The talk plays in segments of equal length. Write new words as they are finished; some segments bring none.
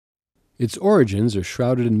Its origins are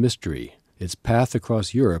shrouded in mystery, its path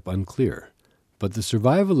across Europe unclear. But the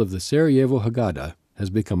survival of the Sarajevo Haggadah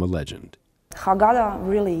has become a legend. Haggadah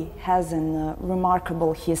really has a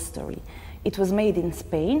remarkable history. It was made in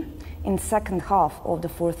Spain in the second half of the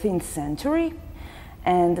 14th century,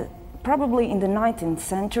 and probably in the 19th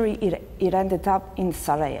century it ended up in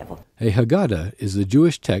Sarajevo. A Haggadah is the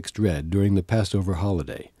Jewish text read during the Passover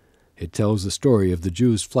holiday. It tells the story of the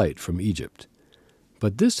Jews' flight from Egypt.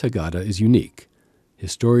 But this Haggadah is unique.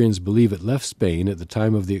 Historians believe it left Spain at the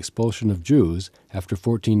time of the expulsion of Jews after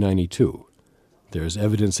 1492. There is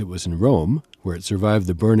evidence it was in Rome, where it survived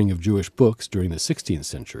the burning of Jewish books during the 16th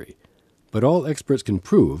century. But all experts can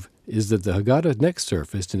prove is that the Haggadah next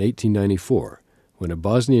surfaced in 1894, when a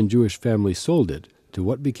Bosnian Jewish family sold it to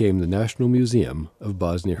what became the National Museum of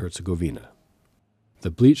Bosnia-Herzegovina. The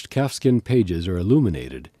bleached calfskin pages are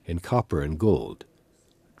illuminated in copper and gold.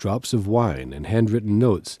 Drops of wine and handwritten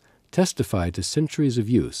notes testify to centuries of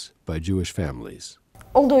use by Jewish families.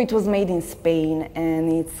 Although it was made in Spain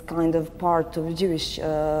and it's kind of part of Jewish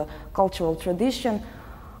cultural tradition,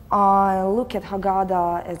 I look at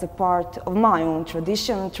Haggadah as a part of my own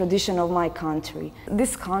tradition of my country.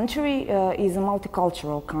 This country is a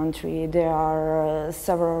multicultural country. There are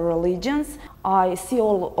several religions. I see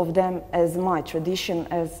all of them as my tradition,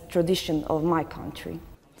 as tradition of my country.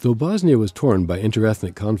 Though Bosnia was torn by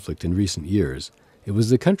interethnic conflict in recent years, it was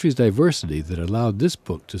the country's diversity that allowed this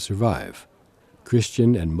book to survive.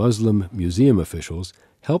 Christian and Muslim museum officials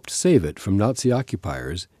helped save it from Nazi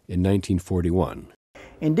occupiers in 1941.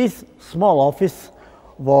 In this small office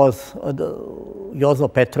was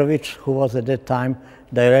Jozo Petrovic, who was at that time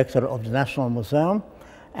director of the National Museum,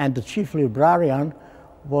 and the chief librarian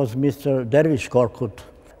was Mr. Dervish Korkut.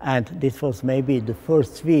 And this was maybe the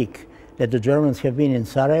first week that the Germans have been in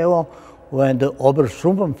Sarajevo when the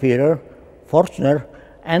Obersturmbannführer, Forchner,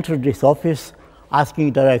 entered this office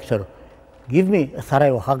asking the director, "Give me a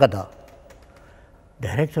Sarajevo Haggadah." The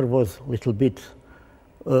director was a little bit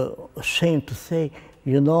ashamed to say,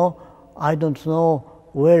 "You know, I don't know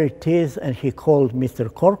where it is," and he called Mr.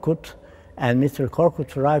 Korkut, and Mr.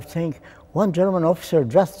 Korkut arrived saying, "One German officer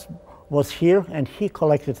just was here and he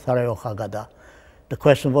collected Sarajevo Haggadah." The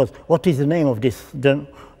question was, what is the name of this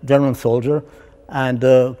German soldier? And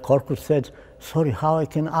Korkut said, "Sorry, how I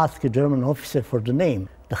can ask a German officer for the name?"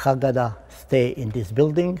 The Haggadah stay in this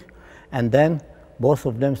building, and then both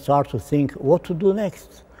of them start to think what to do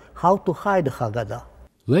next, how to hide the Haggadah.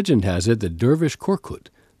 Legend has it that Dervish Korkut,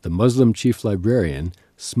 the Muslim chief librarian,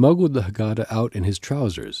 smuggled the Haggadah out in his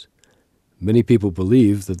trousers. Many people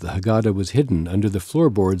believe that the Haggadah was hidden under the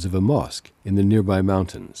floorboards of a mosque in the nearby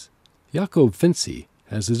mountains. Jakob Finci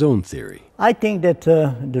has his own theory. I think that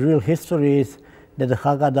the real history is that the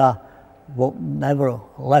Haggadah never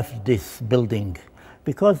left this building,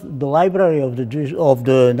 because the library of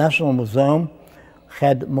the National Museum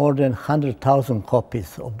had more than 100,000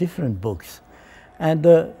 copies of different books. And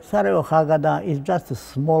the Sarajevo Haggadah is just a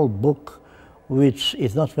small book which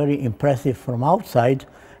is not very impressive from outside,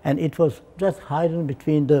 and it was just hidden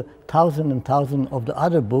between the thousand and thousand of the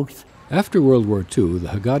other books. After World War II, the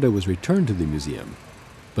Haggadah was returned to the museum.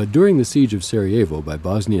 But during the Siege of Sarajevo by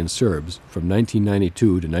Bosnian Serbs from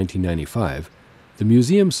 1992 to 1995, the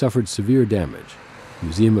museum suffered severe damage.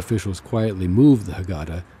 Museum officials quietly moved the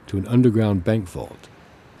Haggadah to an underground bank vault.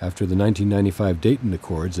 After the 1995 Dayton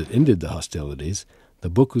Accords that ended the hostilities, the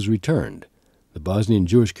book was returned. The Bosnian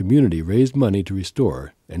Jewish community raised money to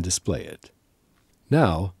restore and display it.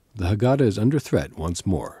 Now, the Haggadah is under threat once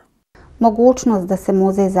more. Mogućnost da se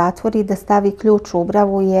muzej zatvori, da stavi ključ u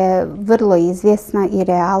bravu je vrlo izvjesna I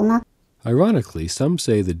realna. Ironically, some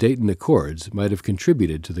say the Dayton Accords might have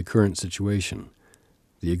contributed to the current situation.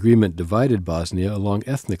 The agreement divided Bosnia along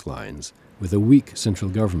ethnic lines, with a weak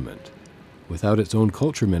central government. Without its own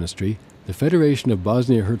culture ministry, the Federation of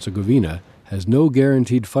Bosnia-Herzegovina has no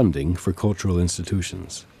guaranteed funding for cultural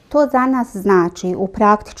institutions. To za nas znači u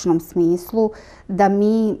praktičnom smislu da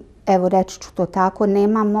mi, evo reći ću to tako,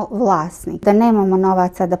 nemamo vlasnik, da nemamo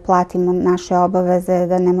novaca da platimo naše obaveze,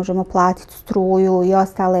 da ne možemo platiti struju I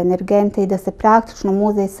ostale energente I da se praktično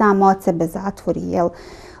muzej sam od sebe zatvori, jer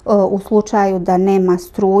u slučaju da nema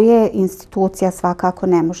struje, institucija svakako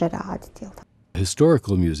ne može raditi. The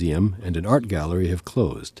Historical Museum and an art gallery have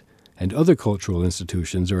closed, and other cultural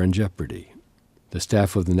institutions are in jeopardy. The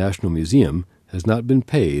staff of the National Museum has not been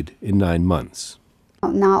paid in 9 months.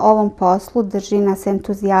 Na ovom poslu drži nas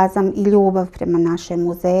entuzijazam I ljubav prema našem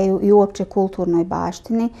muzeju I uopće kulturnoj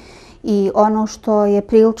baštini. I ono što je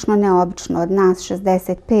prilično neobično, od nas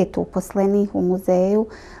 65 uposlenih u muzeju,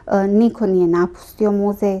 niko nije napustio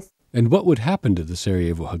muzej. And what would happen to the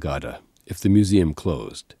Sarajevo Haggadah if the museum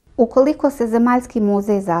closed? Ukoliko se Zemaljski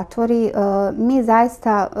muzej zatvori, mi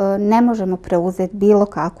zaista ne možemo preuzeti bilo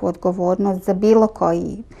kakvu odgovornost za bilo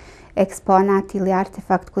koji eksponat ili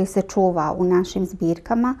artefakt koji se čuva u našim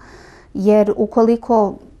zbirkama, jer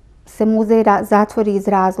ukoliko se muzej zatvori iz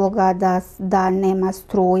razloga da nema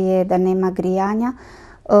struje, da nema grijanja,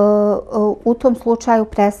 u tom slučaju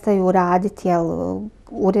prestaju raditi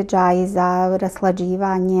uređaji za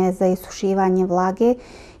raslađivanje, za isušivanje vlage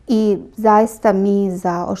i zaista mi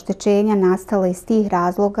za oštećenja nastala iz tih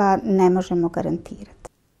razloga ne možemo garantirati.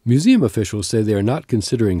 Museum officials say they are not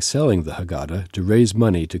considering selling the Haggadah to raise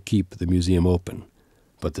money to keep the museum open.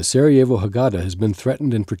 But the Sarajevo Haggadah has been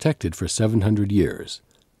threatened and protected for 700 years.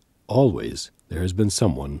 Always there has been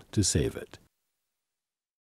someone to save it.